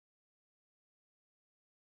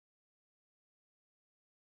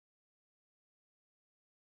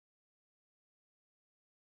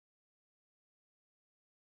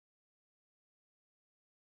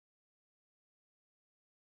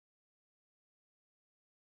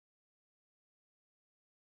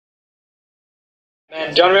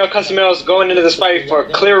Man, John Riel Casimero is going into this fight for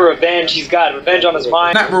clear revenge. He's got revenge on his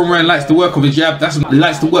mind. Amnat Ruenroeng likes to work with the jab. He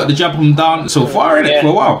likes to work the jab from down so far in it for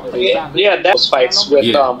a while. Yeah, those fights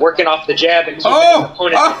with working off the jab and keeping his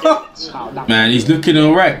opponent. Man, he's looking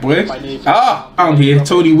alright, boy. Down here,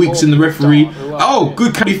 Tony Weeks in the referee.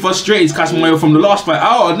 Good. Can be frustrated, Casimero from the last fight.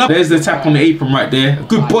 No, there's the tap on the apron right there.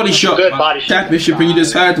 Good body shot. Good body shot. Championship, and you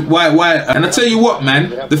just heard why. And I tell you what,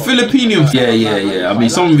 man, the Filipinos. Yeah. I mean,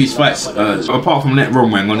 some of his fights, apart from Amnat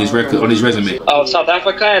Ruenroeng on his record, on his resume. South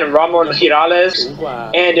Africa and Roman Gonzalez,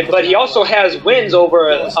 but he also has wins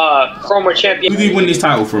over former champion. Who did he win this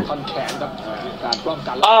title from?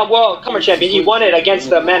 Well, former champion. He won it against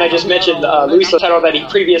the man I just mentioned, Luis, the title that he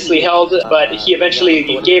previously held, but he eventually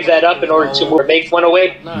gave that up in order to make one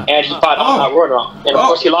away, and he fought Amnat Ruenroeng, and of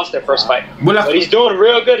course he lost their first fight. But he's doing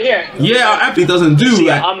real good here. Yeah, actually doesn't do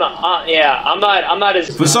that. I'm not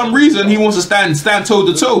as. For some reason, he wants to stand toe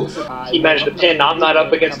to toe. He managed to pin Amnat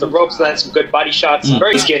up against the ropes, land some good body shots.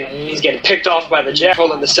 He's getting picked off by the jab,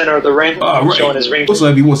 in the center of the ring, showing his ring. Also,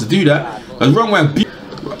 if he wants to do that,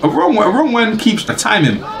 Ruenroeng keeps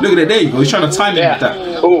timing. Look at it, there you go. He's trying to time him with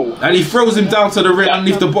that. Ooh. And he throws him down to the ring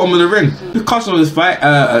underneath the bottom of the ring. The cost of this fight,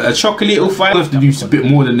 a chocolate fight. We'll have to do a bit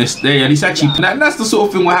more than this there, and it's actually that's the sort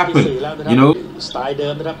of thing what happened, you know.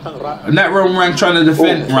 Amnat Ruenroeng trying to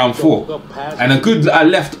defend round 4, and a good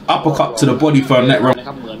left uppercut to the body for Amnat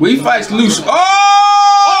Ruenroeng. Where he fights loose. No!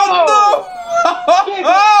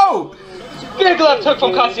 Big left hook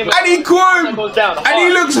from Casimero. And he caught him. And he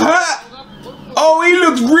looks hurt. He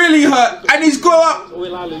looks really hurt, and he's got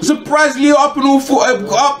up, surprisingly up and all four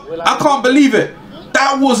up. I can't believe it.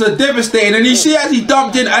 That was a devastating, and you see as he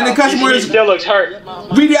dumped in, and the Casimero still looks hurt.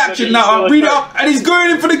 Read the action now, read it up, and he's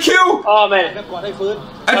going in for the kill. Oh man,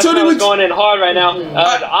 I told him going in hard right now.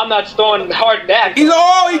 I'm not throwing hard back. He's he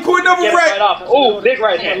caught another right. Oh, big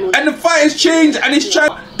right hand. And the fight has changed, and he's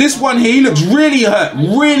trying. This one here, he looks really hurt,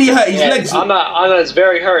 His legs. Amnat's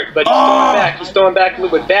very hurt, but he's throwing back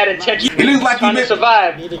with bad intention. He looks like trying to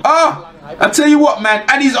survive. I tell you what, man,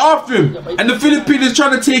 and he's after him, and the Filipinos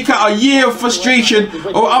trying to take out a year of frustration,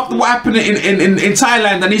 after what happened in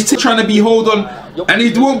Thailand, and he's trying to be hold on, and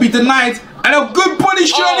he won't be denied. And a good body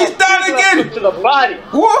shot, he's down again. To the body.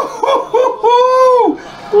 Whoa!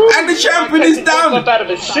 And the champion is down. Up out of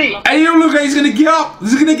his seat. And you don't look like he's gonna get up.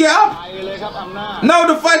 Is he gonna get up? No,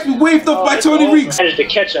 the fight's been waved off by Tony Weeks. Managed to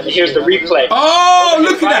catch him. Here's the replay.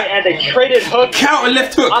 Look at that. And a traded hook. Counter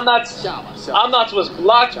left hook. Amnat's was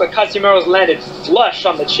blocked, but Casimero's landed flush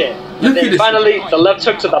on the chin. And then finally, the left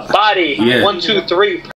hook to the body. 1, 2, 3.